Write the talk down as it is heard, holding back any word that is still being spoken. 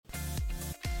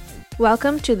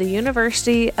Welcome to the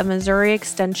University of Missouri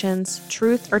Extension's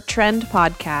Truth or Trend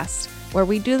podcast, where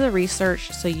we do the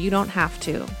research so you don't have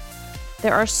to.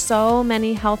 There are so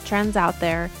many health trends out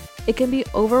there, it can be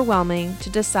overwhelming to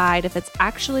decide if it's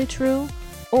actually true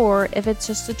or if it's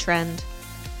just a trend.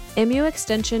 MU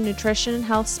Extension nutrition and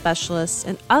health specialists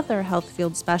and other health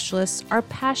field specialists are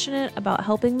passionate about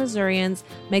helping Missourians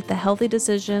make the healthy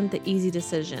decision the easy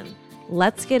decision.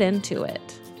 Let's get into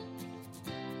it.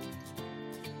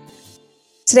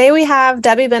 Today we have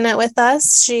Debbie Bennett with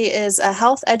us. She is a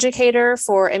health educator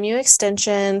for MU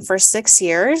Extension for 6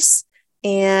 years.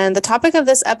 And the topic of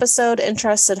this episode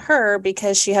interested her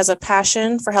because she has a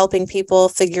passion for helping people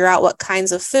figure out what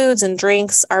kinds of foods and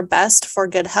drinks are best for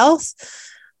good health.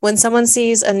 When someone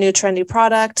sees a new trendy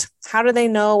product, how do they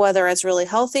know whether it's really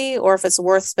healthy or if it's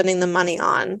worth spending the money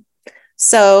on?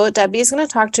 So Debbie's going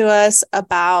to talk to us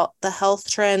about the health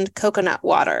trend coconut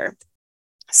water.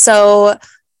 So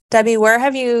Debbie, where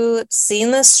have you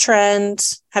seen this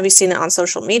trend? Have you seen it on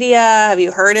social media? Have you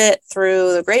heard it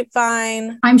through the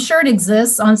grapevine? I'm sure it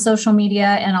exists on social media,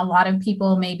 and a lot of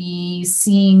people may be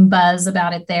seeing buzz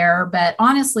about it there. But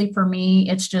honestly, for me,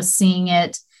 it's just seeing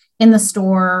it in the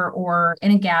store or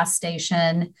in a gas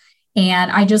station. And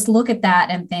I just look at that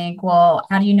and think, well,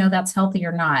 how do you know that's healthy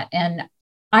or not? And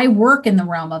I work in the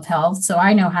realm of health, so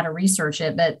I know how to research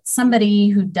it. But somebody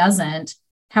who doesn't,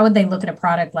 how would they look at a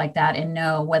product like that and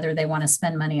know whether they want to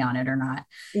spend money on it or not?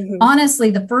 Mm-hmm.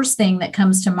 Honestly, the first thing that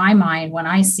comes to my mind when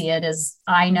I see it is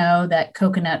I know that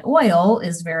coconut oil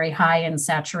is very high in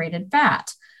saturated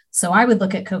fat. So I would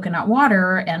look at coconut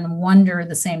water and wonder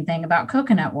the same thing about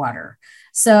coconut water.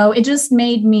 So it just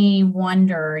made me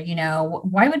wonder,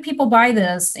 why would people buy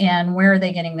this and where are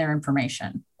they getting their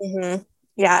information? Mm-hmm.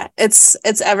 Yeah, it's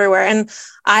everywhere. And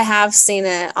I have seen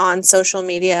it on social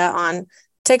media, on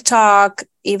TikTok,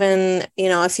 even,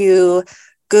 if you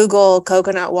Google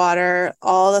coconut water,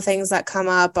 all the things that come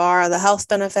up are the health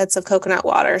benefits of coconut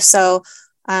water. So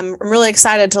I'm really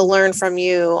excited to learn from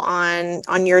you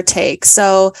on your take.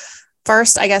 So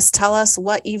first, I guess, tell us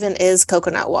what even is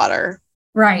coconut water?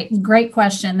 Right. Great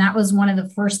question. That was one of the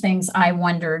first things I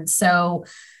wondered. So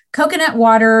coconut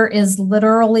water is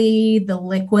literally the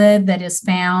liquid that is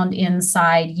found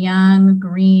inside young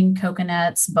green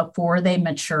coconuts before they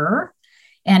mature.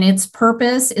 And its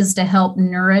purpose is to help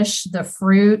nourish the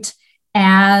fruit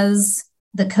as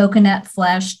the coconut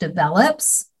flesh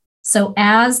develops. So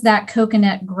as that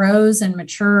coconut grows and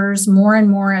matures, more and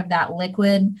more of that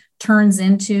liquid turns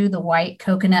into the white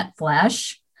coconut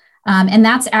flesh. And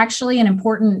that's actually an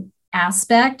important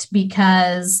aspect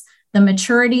because the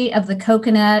maturity of the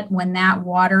coconut when that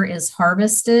water is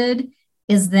harvested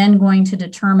is then going to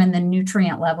determine the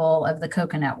nutrient level of the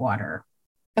coconut water.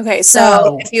 Okay,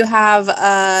 so if you have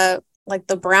like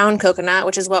the brown coconut,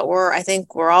 which is what I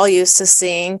think we're all used to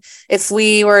seeing, if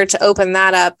we were to open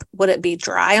that up, would it be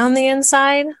dry on the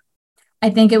inside? I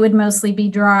think it would mostly be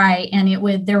dry,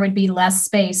 and there would be less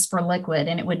space for liquid,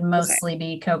 and it would mostly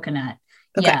be coconut.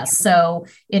 Okay. Yes, so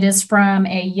it is from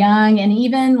a young, and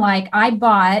even like I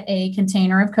bought a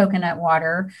container of coconut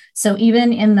water. So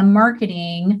even in the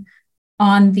marketing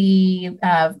on the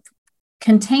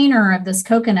container of this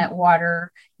coconut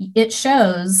water, it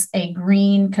shows a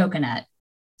green coconut.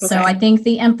 Okay. So I think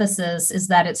the emphasis is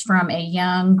that it's from a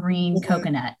young green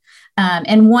coconut.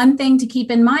 And one thing to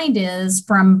keep in mind is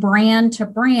from brand to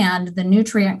brand, the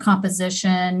nutrient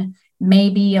composition may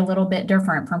be a little bit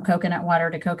different from coconut water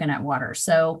to coconut water.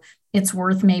 So it's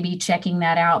worth maybe checking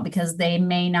that out because they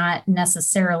may not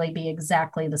necessarily be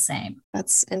exactly the same.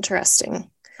 That's interesting.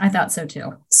 I thought so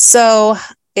too. So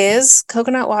is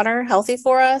coconut water healthy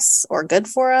for us or good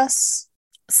for us?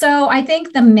 So I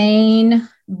think the main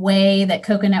way that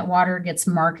coconut water gets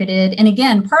marketed, and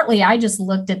again, partly I just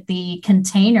looked at the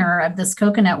container of this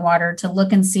coconut water to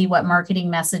look and see what marketing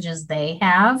messages they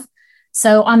have.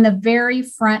 So on the very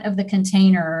front of the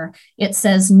container, it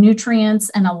says nutrients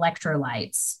and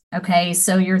electrolytes. Okay,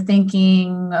 so you're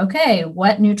thinking, okay,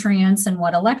 what nutrients and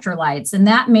what electrolytes? And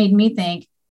that made me think,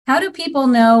 how do people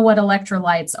know what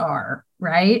electrolytes are,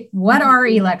 right? What are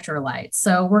electrolytes?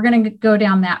 So we're going to go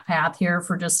down that path here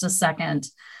for just a second.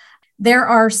 There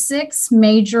are 6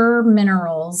 major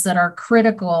minerals that are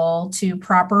critical to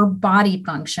proper body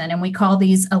function, and we call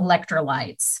these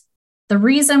electrolytes. The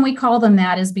reason we call them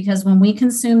that is because when we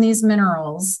consume these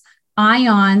minerals,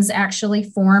 ions actually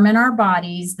form in our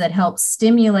bodies that help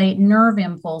stimulate nerve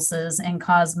impulses and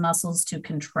cause muscles to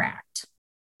contract.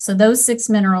 So those 6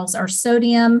 minerals are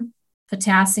sodium,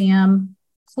 potassium,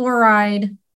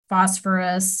 chloride,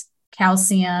 phosphorus,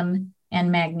 calcium,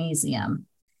 and magnesium.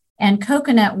 And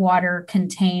coconut water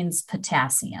contains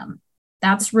potassium.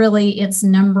 That's really its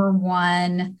number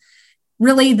one,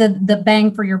 really the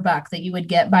bang for your buck that you would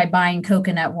get by buying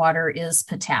coconut water is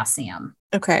potassium.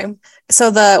 Okay.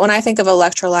 So when I think of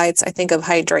electrolytes, I think of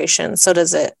hydration. So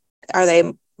are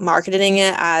they marketing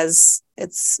it as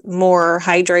it's more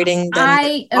hydrating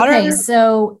than water? Okay,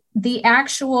 so the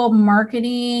actual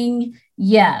marketing,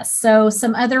 yes. So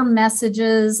some other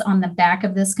messages on the back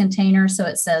of this container. So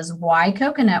it says why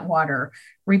coconut water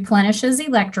replenishes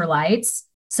electrolytes.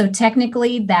 So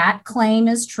technically that claim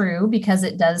is true because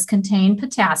it does contain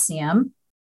potassium,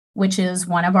 which is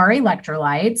one of our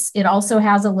electrolytes. It also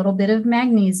has a little bit of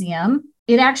magnesium.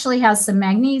 It actually has some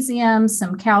magnesium,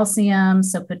 some calcium,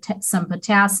 some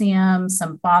potassium,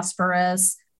 some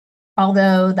phosphorus,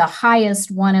 although the highest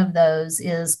one of those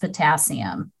is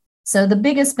potassium. So the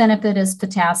biggest benefit is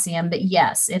potassium, but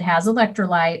yes, it has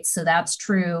electrolytes, so that's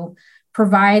true,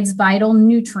 provides vital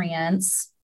nutrients.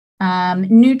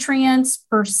 Nutrients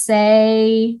per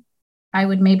se, I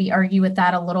would maybe argue with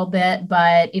that a little bit,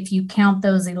 but if you count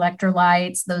those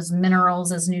electrolytes, those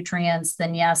minerals as nutrients,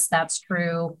 then yes, that's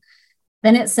true.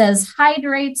 Then it says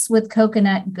hydrates with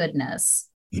coconut goodness.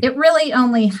 It really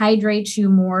only hydrates you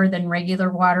more than regular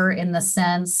water in the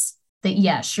sense that,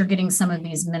 yes, you're getting some of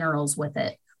these minerals with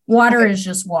it. Water is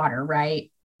just water,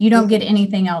 right? You don't get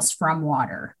anything else from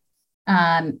water.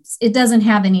 It doesn't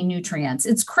have any nutrients.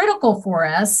 It's critical for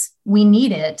us. We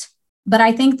need it. But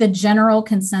I think the general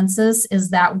consensus is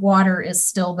that water is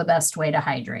still the best way to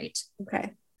hydrate.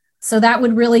 Okay. So that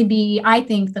would really be, I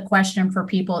think the question for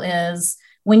people is,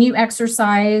 when you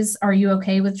exercise, are you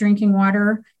okay with drinking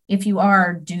water? If you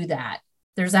are, do that.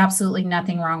 There's absolutely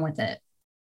nothing wrong with it.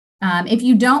 If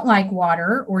you don't like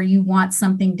water or you want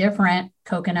something different,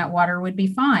 coconut water would be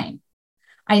fine.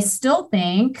 I still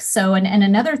think so. And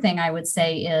another thing I would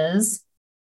say is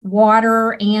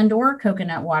water and or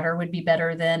coconut water would be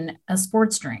better than a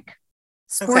sports drink.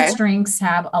 Sports drinks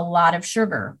have a lot of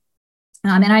sugar.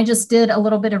 And I just did a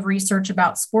little bit of research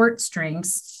about sports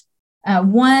drinks.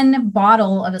 One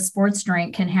bottle of a sports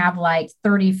drink can have like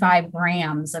 35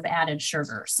 grams of added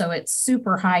sugar. So it's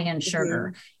super high in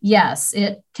sugar. Yes,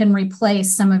 it can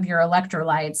replace some of your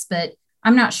electrolytes, but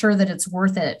I'm not sure that it's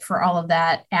worth it for all of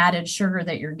that added sugar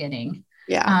that you're getting.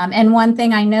 Yeah. And one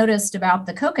thing I noticed about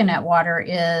the coconut water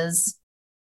is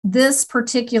this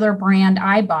particular brand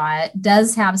I bought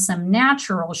does have some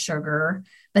natural sugar,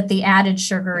 but the added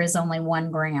sugar is only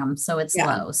 1 gram. So it's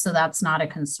low. So that's not a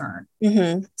concern.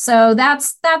 So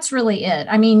that's really it.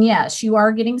 I mean, yes, you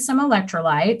are getting some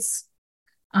electrolytes.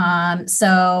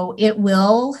 So it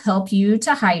will help you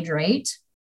to hydrate.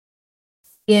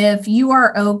 If you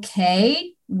are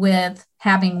okay with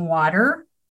having water,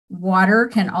 water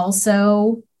can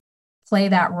also play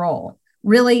that role.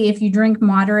 Really, if you drink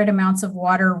moderate amounts of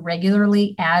water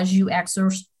regularly as you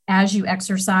exercise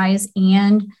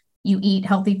and you eat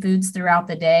healthy foods throughout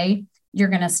the day, you're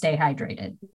going to stay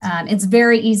hydrated. It's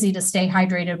very easy to stay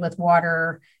hydrated with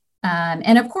water.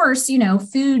 And of course,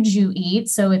 foods you eat.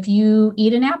 So if you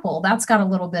eat an apple, that's got a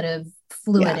little bit of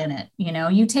fluid in it.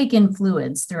 You take in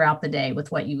fluids throughout the day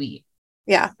with what you eat.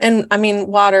 Yeah. And I mean,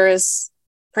 water is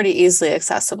pretty easily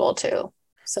accessible too.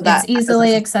 So it's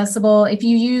easily accessible. If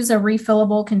you use a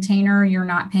refillable container, you're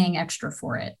not paying extra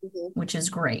for it, which is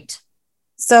great.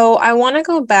 So I want to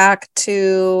go back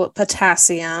to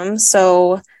potassium.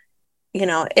 So,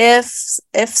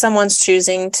 if someone's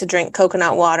choosing to drink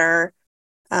coconut water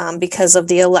because of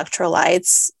the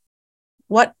electrolytes,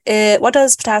 what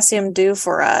does potassium do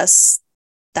for us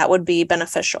that would be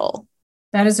beneficial?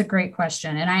 That is a great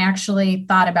question. And I actually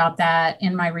thought about that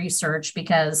in my research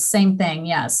because same thing,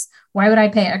 yes. Why would I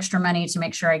pay extra money to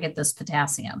make sure I get this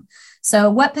potassium? So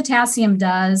what potassium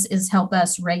does is help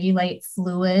us regulate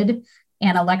fluid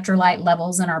and electrolyte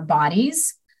levels in our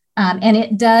bodies. And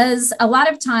it does, a lot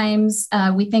of times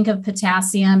we think of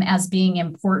potassium as being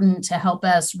important to help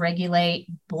us regulate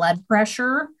blood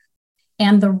pressure.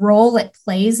 And the role it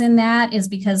plays in that is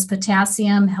because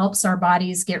potassium helps our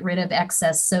bodies get rid of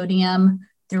excess sodium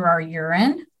through our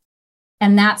urine.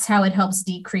 And that's how it helps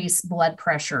decrease blood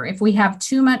pressure. If we have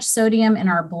too much sodium in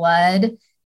our blood,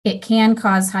 it can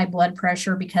cause high blood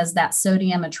pressure because that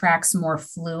sodium attracts more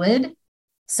fluid.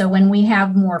 So when we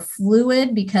have more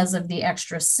fluid because of the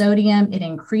extra sodium, it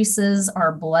increases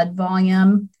our blood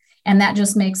volume. And that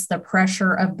just makes the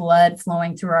pressure of blood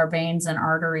flowing through our veins and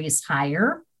arteries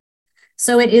higher.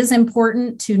 So it is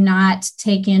important to not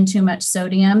take in too much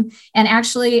sodium. And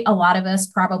actually, a lot of us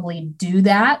probably do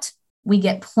that. We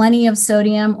get plenty of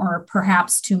sodium or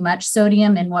perhaps too much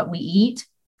sodium in what we eat.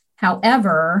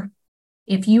 However,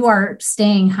 if you are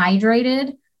staying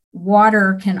hydrated,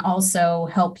 water can also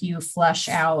help you flush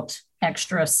out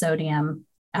extra sodium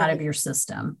out of your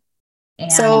system.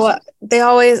 And so they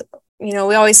always, we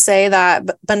always say that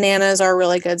bananas are a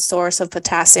really good source of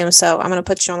potassium. So I'm going to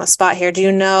put you on the spot here. Do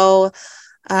you know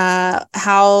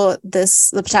how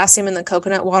the potassium in the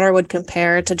coconut water would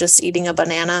compare to just eating a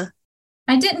banana?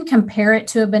 I didn't compare it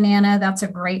to a banana. That's a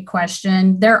great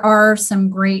question. There are some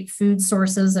great food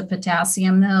sources of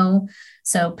potassium, though.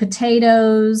 So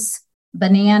potatoes,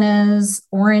 bananas,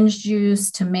 orange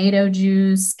juice, tomato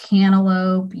juice,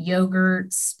 cantaloupe,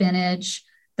 yogurt, spinach.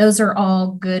 Those are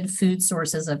all good food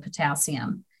sources of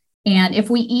potassium. And if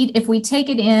we take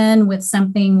it in with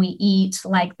something we eat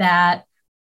like that,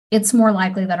 it's more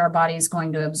likely that our body is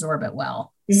going to absorb it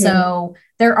well. Mm-hmm. So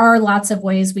there are lots of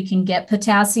ways we can get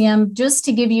potassium. Just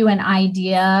to give you an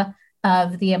idea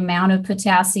of the amount of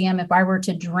potassium, if I were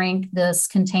to drink this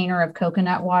container of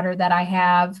coconut water that I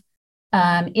have,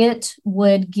 it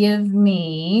would give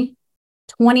me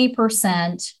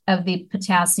 20% of the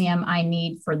potassium I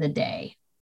need for the day.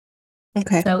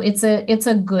 Okay. So it's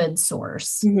a good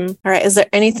source. Mm-hmm. All right. Is there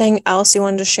anything else you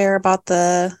wanted to share about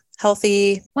the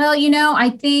healthy? Well, I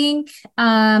think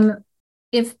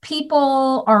if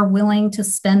people are willing to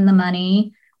spend the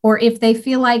money, or if they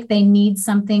feel like they need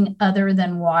something other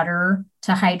than water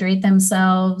to hydrate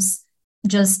themselves,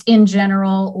 just in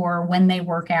general, or when they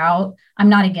work out, I'm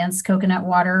not against coconut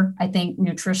water. I think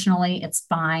nutritionally it's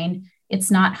fine.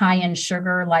 It's not high in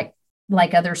sugar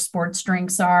like other sports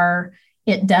drinks are.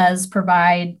 It does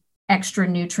provide extra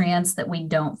nutrients that we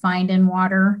don't find in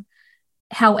water.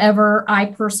 However, I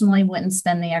personally wouldn't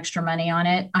spend the extra money on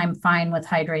it. I'm fine with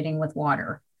hydrating with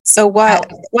water. So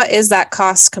what is that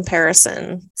cost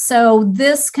comparison? So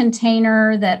this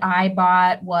container that I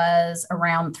bought was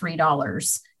around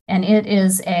 $3, and it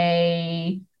is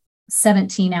a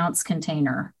 17-ounce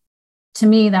container. To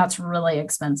me, that's really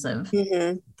expensive,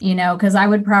 because I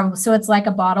would probably, so it's like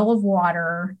a bottle of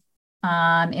water.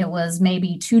 It was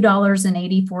maybe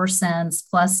 $2.84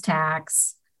 plus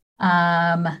tax.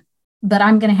 But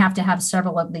I'm going to have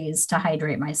several of these to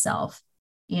hydrate myself,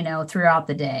 throughout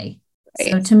the day.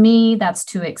 Right. So to me, that's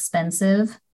too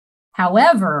expensive.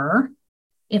 However,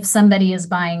 if somebody is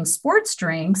buying sports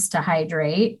drinks to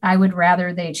hydrate, I would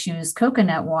rather they choose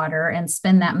coconut water and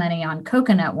spend that money on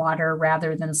coconut water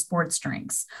rather than sports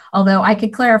drinks. Although I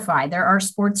could clarify, there are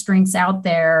sports drinks out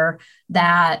there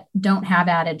that don't have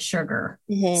added sugar.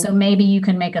 Mm-hmm. So maybe you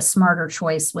can make a smarter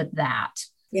choice with that.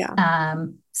 Yeah.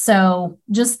 So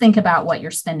just think about what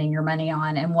you're spending your money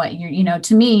on, and what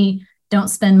to me, don't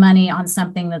spend money on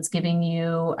something that's giving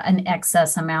you an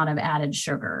excess amount of added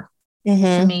sugar. Mm-hmm.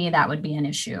 To me, that would be an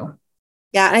issue.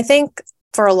 Yeah. I think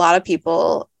for a lot of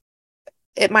people,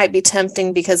 it might be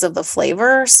tempting because of the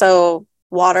flavor. So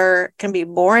water can be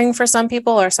boring for some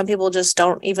people, or some people just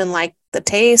don't even like the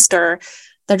taste, or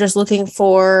they're just looking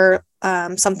for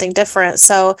something different.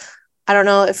 So I don't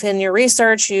know if in your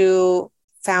research you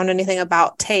found anything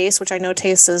about taste, which I know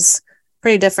taste is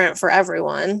pretty different for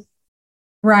everyone.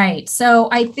 Right. So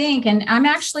I think, and I'm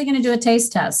actually going to do a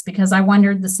taste test because I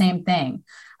wondered the same thing.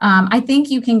 I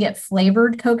think you can get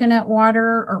flavored coconut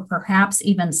water, or perhaps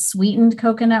even sweetened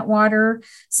coconut water.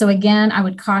 So again, I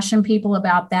would caution people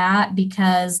about that,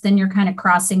 because then you're kind of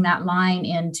crossing that line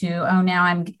into, now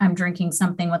I'm drinking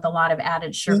something with a lot of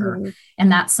added sugar. Mm-hmm.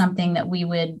 And that's something that we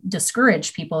would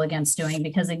discourage people against doing,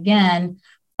 because again,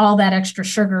 all that extra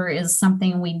sugar is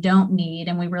something we don't need,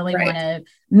 and we really want to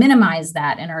minimize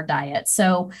that in our diet.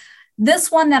 So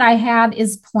this one that I have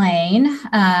is plain.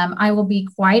 I will be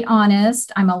quite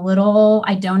honest. I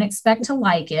don't expect to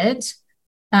like it.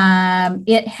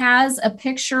 It has a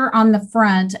picture on the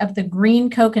front of the green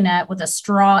coconut with a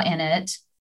straw in it,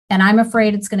 and I'm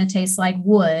afraid it's going to taste like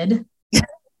wood.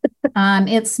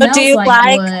 It smells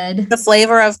like wood. The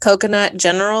flavor of coconut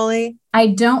generally? I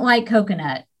don't like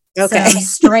coconut. Okay. So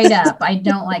straight up, I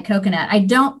don't like coconut. I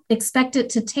don't expect it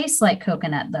to taste like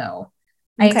coconut, though.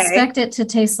 I expect it to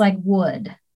taste like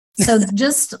wood. So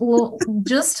just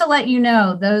to let you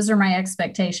know, those are my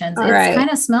expectations. It kind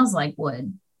of smells like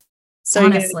wood, so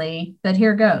honestly. But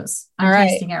here goes. I'm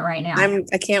tasting it right now.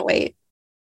 I can't wait.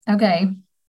 Okay.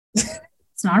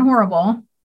 It's not horrible.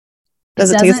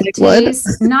 Does it taste like wood?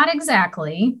 Not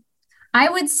exactly. I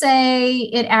would say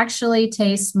it actually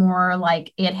tastes more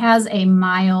like it has a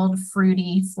mild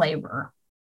fruity flavor.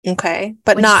 Okay.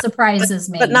 Which surprises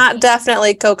me. But not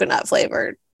definitely coconut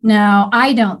flavored. No,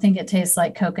 I don't think it tastes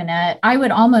like coconut. I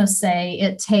would almost say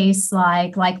it tastes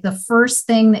like the first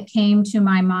thing that came to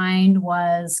my mind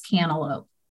was cantaloupe.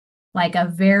 Like a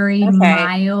very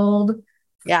mild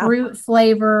fruit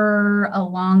flavor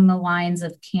along the lines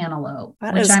of cantaloupe,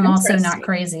 which I'm also not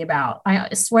crazy about.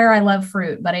 I swear I love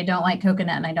fruit, but I don't like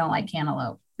coconut and I don't like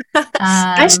cantaloupe.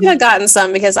 I should have gotten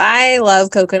some because I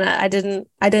love coconut. I didn't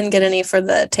get any for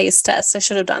the taste test. I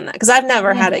should have done that because I've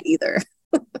never had Yeah. it either.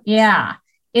 Yeah.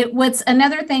 What's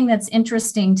another thing that's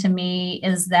interesting to me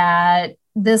is that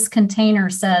this container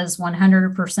says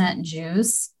 100%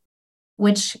 juice,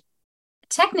 which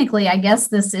technically, I guess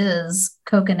this is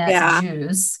coconut Yeah.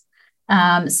 juice.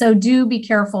 So do be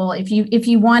careful if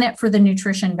you want it for the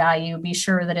nutrition value, be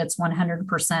sure that it's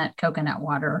 100% coconut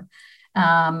water.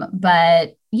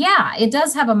 But yeah, it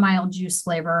does have a mild juice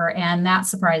flavor, and that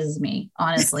surprises me,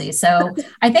 honestly. So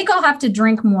I think I'll have to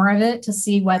drink more of it to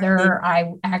see whether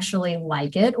I actually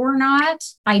like it or not.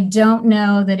 I don't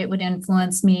know that it would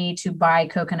influence me to buy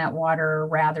coconut water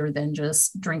rather than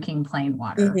just drinking plain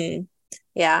water. Mm-hmm.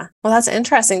 Yeah. Well, that's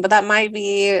interesting, but that might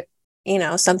be,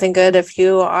 something good if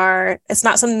it's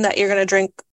not something that you're going to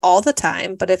drink all the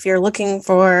time, but if you're looking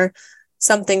for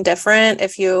something different,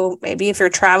 if you're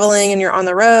traveling and you're on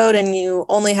the road and you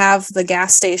only have the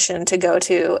gas station to go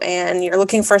to and you're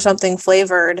looking for something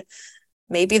flavored,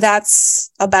 maybe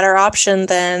that's a better option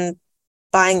than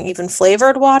buying even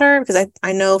flavored water because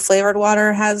I know flavored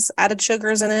water has added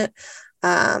sugars in it.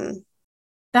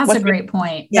 That's a great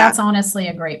point. Yeah. That's honestly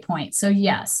a great point. So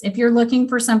yes, if you're looking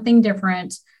for something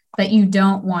different, but you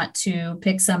don't want to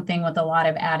pick something with a lot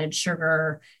of added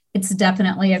sugar, it's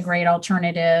definitely a great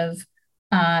alternative.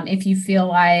 If you feel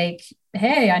like,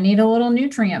 hey, I need a little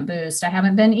nutrient boost. I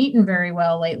haven't been eating very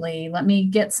well lately. Let me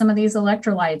get some of these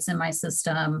electrolytes in my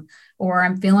system, or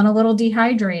I'm feeling a little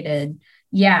dehydrated.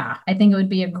 Yeah, I think it would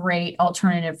be a great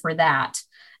alternative for that.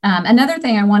 Another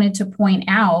thing I wanted to point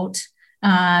out,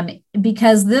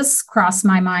 because this crossed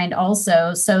my mind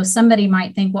also. So somebody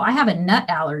might think, well, I have a nut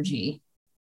allergy.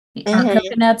 Are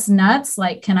coconuts nuts?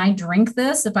 Like, can I drink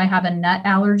this if I have a nut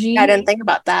allergy? I didn't think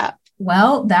about that.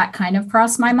 Well, that kind of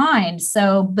crossed my mind.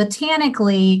 So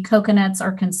botanically, coconuts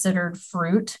are considered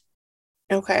fruit.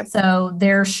 Okay. So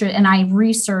and I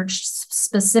researched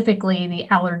specifically the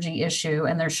allergy issue,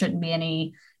 and there shouldn't be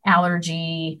any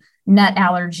nut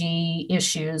allergy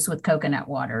issues with coconut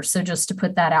water. So just to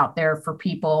put that out there for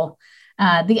people.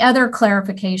 The other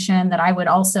clarification that I would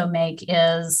also make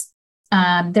is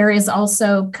there is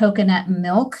also coconut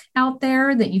milk out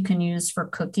there that you can use for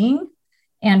cooking,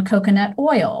 and coconut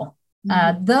oil.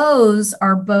 Those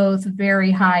are both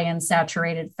very high in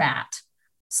saturated fat.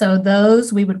 So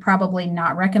those we would probably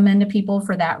not recommend to people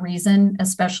for that reason,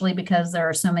 especially because there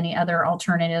are so many other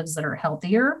alternatives that are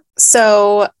healthier.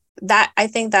 So I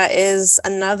think that is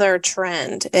another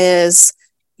trend, is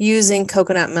using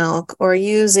coconut milk or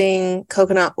using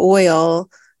coconut oil,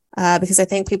 because I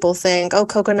think people think, oh,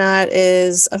 coconut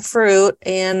is a fruit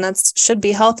and that should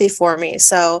be healthy for me.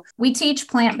 So we teach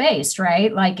plant-based,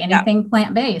 right? Like anything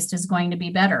plant-based is going to be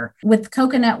better. With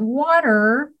coconut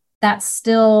water, that's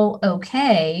still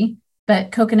okay,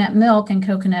 but coconut milk and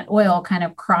coconut oil kind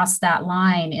of cross that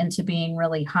line into being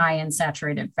really high in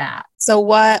saturated fat. So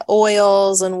what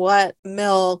oils and what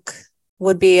milk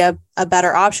would be a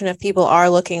better option if people are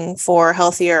looking for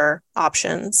healthier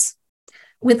options?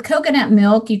 With coconut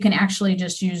milk, you can actually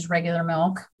just use regular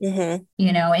milk, and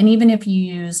even if you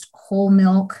used whole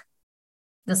milk,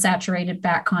 the saturated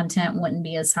fat content wouldn't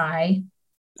be as high.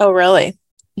 Oh, really?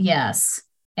 Yes.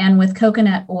 And with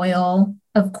coconut oil,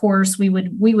 of course, we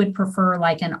would prefer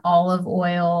like an olive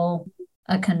oil,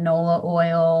 a canola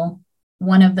oil,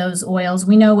 one of those oils.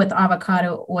 We know with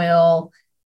avocado oil,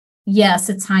 yes,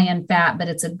 it's high in fat, but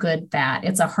it's a good fat.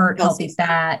 It's a heart healthy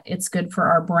fat. It's good for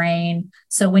our brain.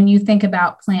 So when you think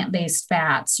about plant-based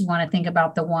fats, you want to think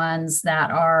about the ones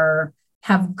that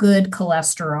have good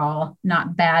cholesterol,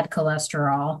 not bad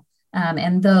cholesterol.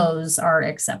 And those are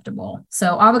acceptable.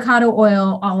 So avocado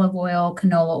oil, olive oil,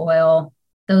 canola oil,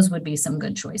 those would be some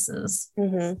good choices.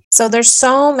 So there's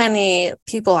so many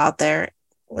people out there,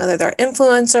 whether they're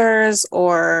influencers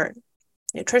or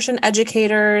nutrition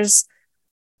educators,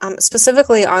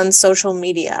 specifically on social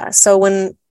media. So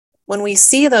when we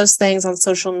see those things on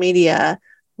social media,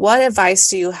 what advice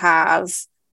do you have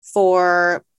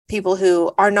for people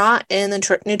who are not in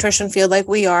the nutrition field like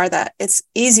we are, that it's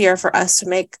easier for us to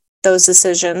make those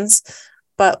decisions,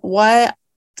 but what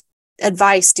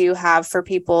advice do you have for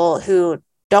people who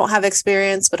don't have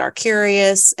experience but are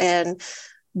curious and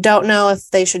don't know if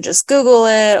they should just Google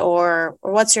it, or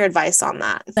what's your advice on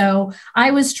that? So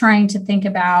I was thinking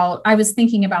about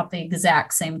the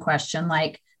exact same question.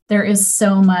 Like, there is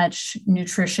so much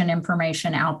nutrition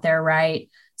information out there, right?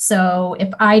 So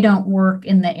if I don't work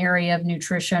in the area of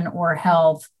nutrition or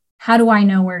health, how do I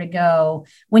know where to go?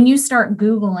 When you start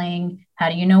Googling, how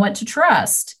do you know what to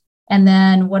trust? And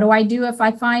then what do I do if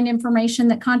I find information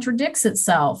that contradicts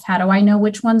itself? How do I know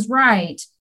which one's right?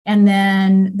 And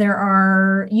then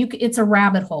it's a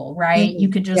rabbit hole, right? Mm-hmm. You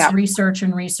could just research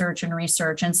and research and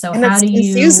research. And so it's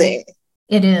confusing.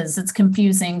 It's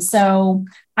confusing. So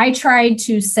I tried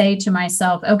to say to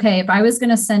myself, okay, if I was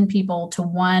going to send people to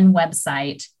one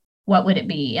website, what would it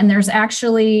be? And there's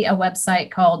actually a website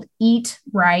called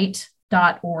eatright.org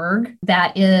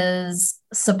that is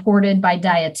supported by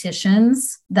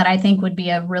dietitians that I think would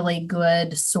be a really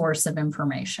good source of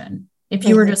information. If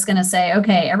you were just going to say,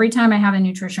 okay, every time I have a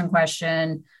nutrition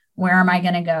question, where am I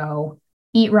going to go?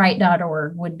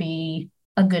 Eatright.org would be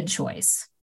a good choice.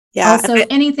 Yeah. Also,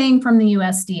 anything from the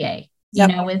USDA. Yep.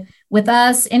 You know, with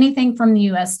us, anything from the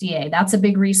USDA, that's a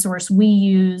big resource we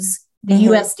use. The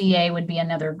USDA would be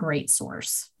another great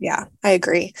source. Yeah, I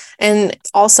agree. And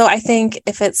also, I think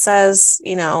if it says,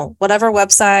 whatever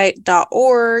website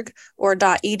 .org or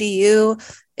 .edu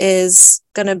is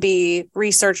going to be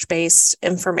research-based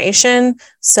information.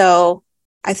 So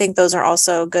I think those are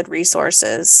also good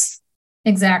resources.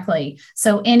 Exactly.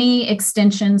 So any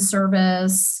extension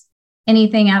service,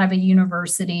 anything out of a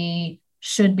university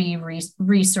should be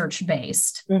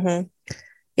research-based. Mm-hmm.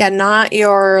 Yeah, not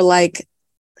your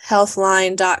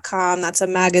healthline.com. That's a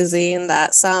magazine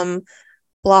that some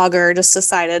blogger just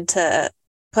decided to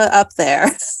put up there.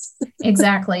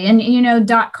 Exactly. And,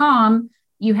 .com,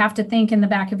 you have to think in the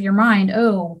back of your mind,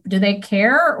 oh, do they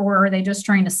care or are they just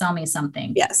trying to sell me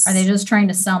something? Yes. Are they just trying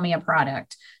to sell me a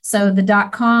product? So the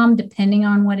 .com, depending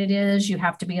on what it is, you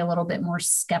have to be a little bit more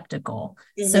skeptical.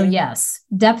 So yes,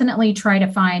 definitely try to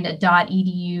find a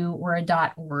 .edu or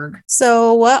a .org.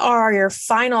 So what are your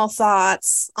final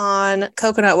thoughts on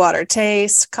coconut water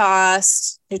taste,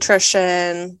 cost,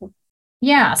 nutrition?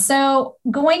 Yeah. So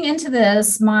going into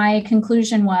this, my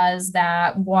conclusion was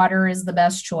that water is the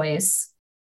best choice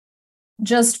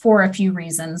just for a few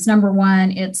reasons. Number one,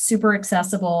 it's super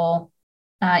accessible.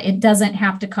 It doesn't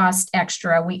have to cost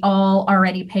extra. We all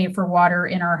already pay for water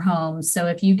in our homes. So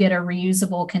if you get a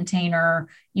reusable container,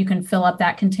 you can fill up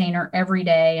that container every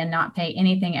day and not pay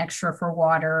anything extra for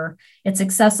water. It's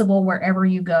accessible wherever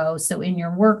you go. So in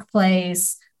your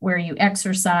workplace, where you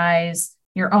exercise,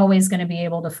 you're always going to be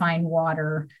able to find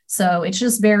water. So it's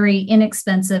just very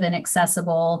inexpensive and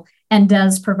accessible and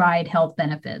does provide health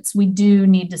benefits. We do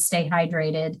need to stay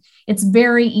hydrated. It's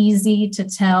very easy to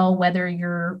tell whether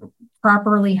you're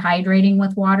properly hydrating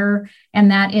with water.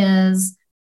 And that is,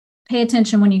 pay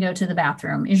attention when you go to the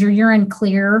bathroom. Is your urine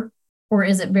clear or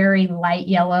is it very light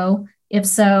yellow? If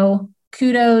so,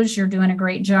 kudos, you're doing a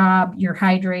great job. You're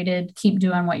hydrated. Keep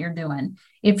doing what you're doing.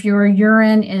 If your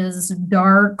urine is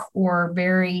dark or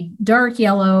very dark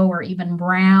yellow or even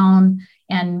brown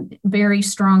and very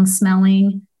strong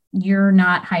smelling, you're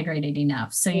not hydrated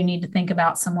enough. So you need to think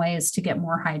about some ways to get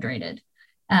more hydrated.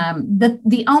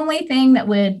 The only thing that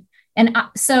would,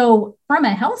 so from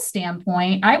a health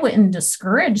standpoint, I wouldn't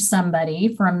discourage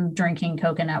somebody from drinking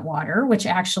coconut water, which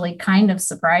actually kind of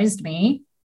surprised me.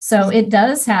 So it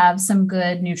does have some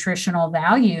good nutritional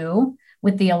value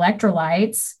with the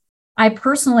electrolytes. I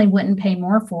personally wouldn't pay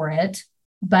more for it,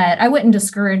 but I wouldn't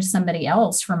discourage somebody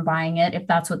else from buying it if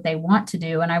that's what they want to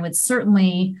do. And I would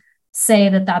certainly say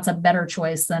that that's a better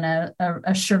choice than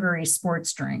a sugary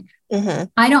sports drink.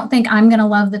 I don't think I'm going to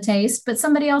love the taste, but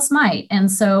somebody else might. And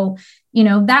so,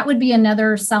 that would be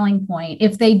another selling point.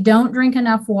 If they don't drink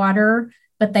enough water,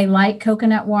 but they like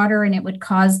coconut water and it would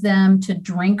cause them to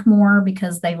drink more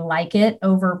because they like it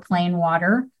over plain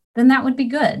water, then that would be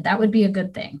good. That would be a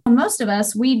good thing. Most of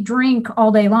us, we drink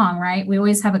all day long, right? We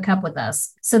always have a cup with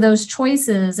us. So those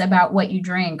choices about what you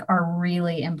drink are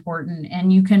really important.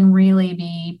 And you can really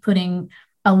be putting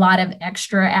a lot of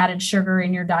extra added sugar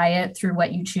in your diet through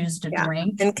what you choose to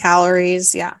drink. And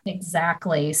calories. Yeah,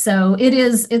 exactly. So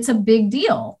it's a big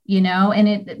deal,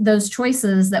 and those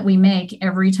choices that we make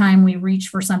every time we reach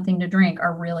for something to drink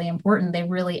are really important. They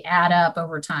really add up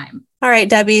over time. All right,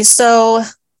 Debbie. So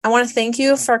I want to thank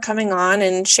you for coming on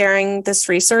and sharing this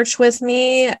research with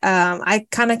me. I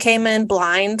kind of came in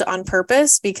blind on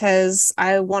purpose because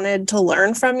I wanted to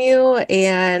learn from you,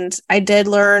 and I did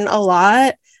learn a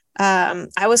lot.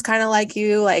 I was kind of like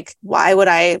you, why would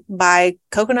I buy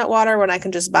coconut water when I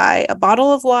can just buy a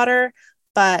bottle of water?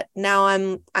 But now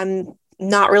I'm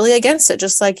not really against it,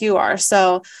 just like you are.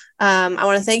 So I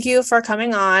want to thank you for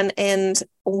coming on. And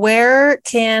where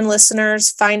can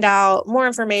listeners find out more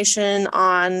information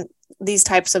on these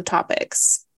types of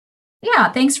topics?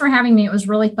 Yeah, thanks for having me. It was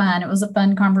really fun. It was a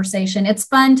fun conversation. It's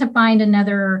fun to find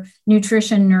another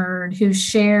nutrition nerd who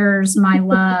shares my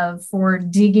love for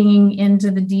digging into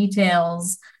the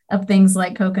details of things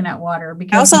like coconut water.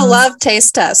 Because I also love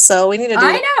taste tests, so we need to do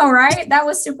I know, right? That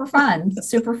was super fun.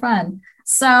 Super fun.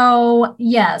 So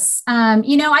yes,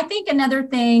 I think another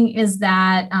thing is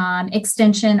that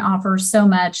Extension offers so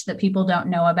much that people don't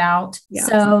know about. Yeah.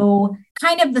 So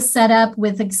kind of the setup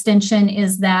with Extension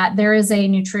is that there is a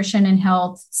nutrition and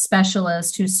health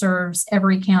specialist who serves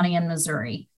every county in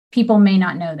Missouri. People may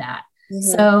not know that. Mm-hmm.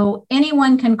 So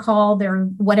anyone can call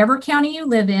whatever county you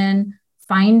live in,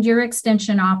 find your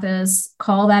Extension office,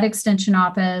 call that Extension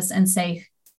office and say,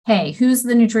 hey, who's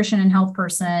the nutrition and health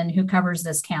person who covers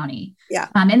this county? Yeah.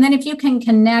 And then if you can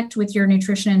connect with your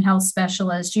nutrition and health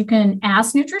specialist, you can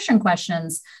ask nutrition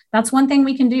questions. That's one thing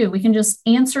we can do. We can just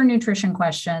answer nutrition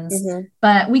questions, mm-hmm.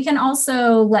 but we can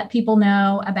also let people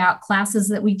know about classes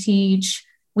that we teach.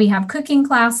 We have cooking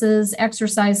classes,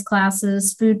 exercise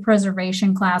classes, food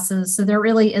preservation classes. So there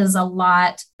really is a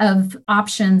lot of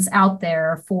options out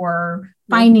there for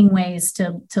finding ways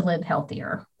to live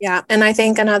healthier. Yeah. And I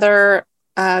think another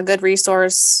good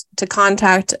resource to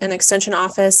contact an Extension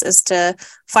office is to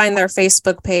find their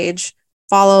Facebook page,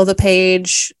 follow the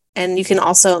page, and you can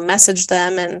also message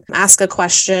them and ask a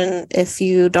question if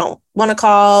you don't want to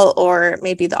call, or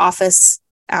maybe the office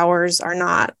hours are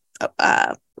not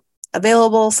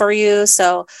available for you.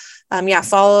 So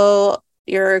follow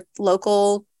your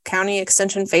local county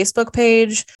Extension Facebook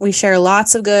page. We share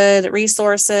lots of good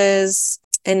resources,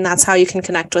 and that's how you can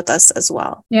connect with us as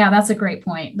well. Yeah, that's a great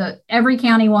point. Every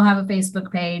county will have a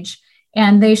Facebook page,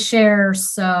 and they share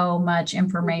so much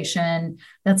information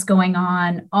that's going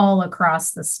on all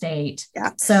across the state.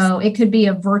 Yeah. So it could be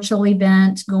a virtual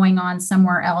event going on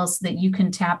somewhere else that you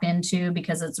can tap into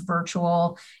because it's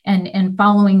virtual, and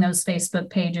following those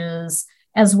Facebook pages,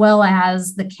 as well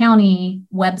as the county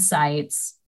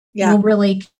websites, will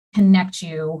really connect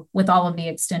you with all of the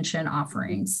Extension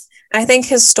offerings. I think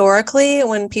historically,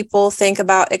 when people think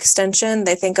about Extension,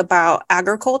 they think about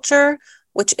agriculture,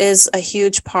 which is a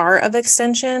huge part of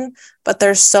Extension, but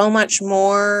there's so much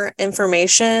more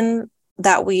information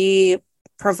that we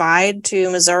provide to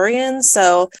Missourians.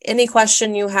 So any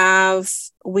question you have,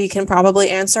 we can probably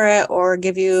answer it or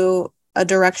give you a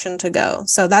direction to go.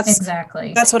 So that's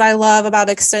what I love about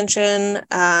Extension.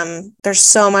 There's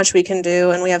so much we can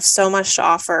do, and we have so much to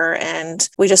offer, and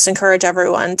we just encourage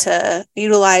everyone to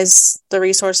utilize the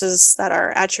resources that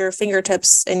are at your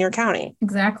fingertips in your county.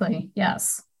 Exactly.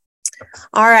 Yes.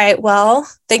 All right. Well,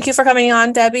 thank you for coming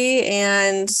on, Debbie,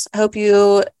 and I hope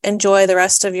you enjoy the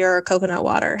rest of your coconut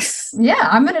water. Yeah,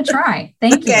 I'm going to try.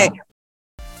 Thank you.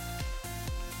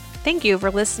 Thank you for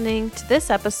listening to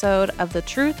this episode of the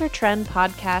Truth or Trend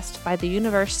podcast by the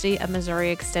University of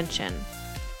Missouri Extension.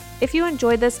 If you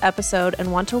enjoyed this episode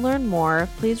and want to learn more,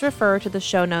 please refer to the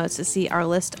show notes to see our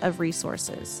list of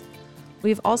resources.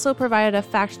 We've also provided a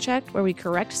fact check where we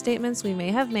correct statements we may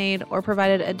have made or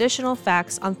provided additional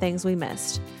facts on things we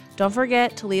missed. Don't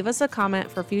forget to leave us a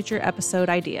comment for future episode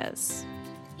ideas.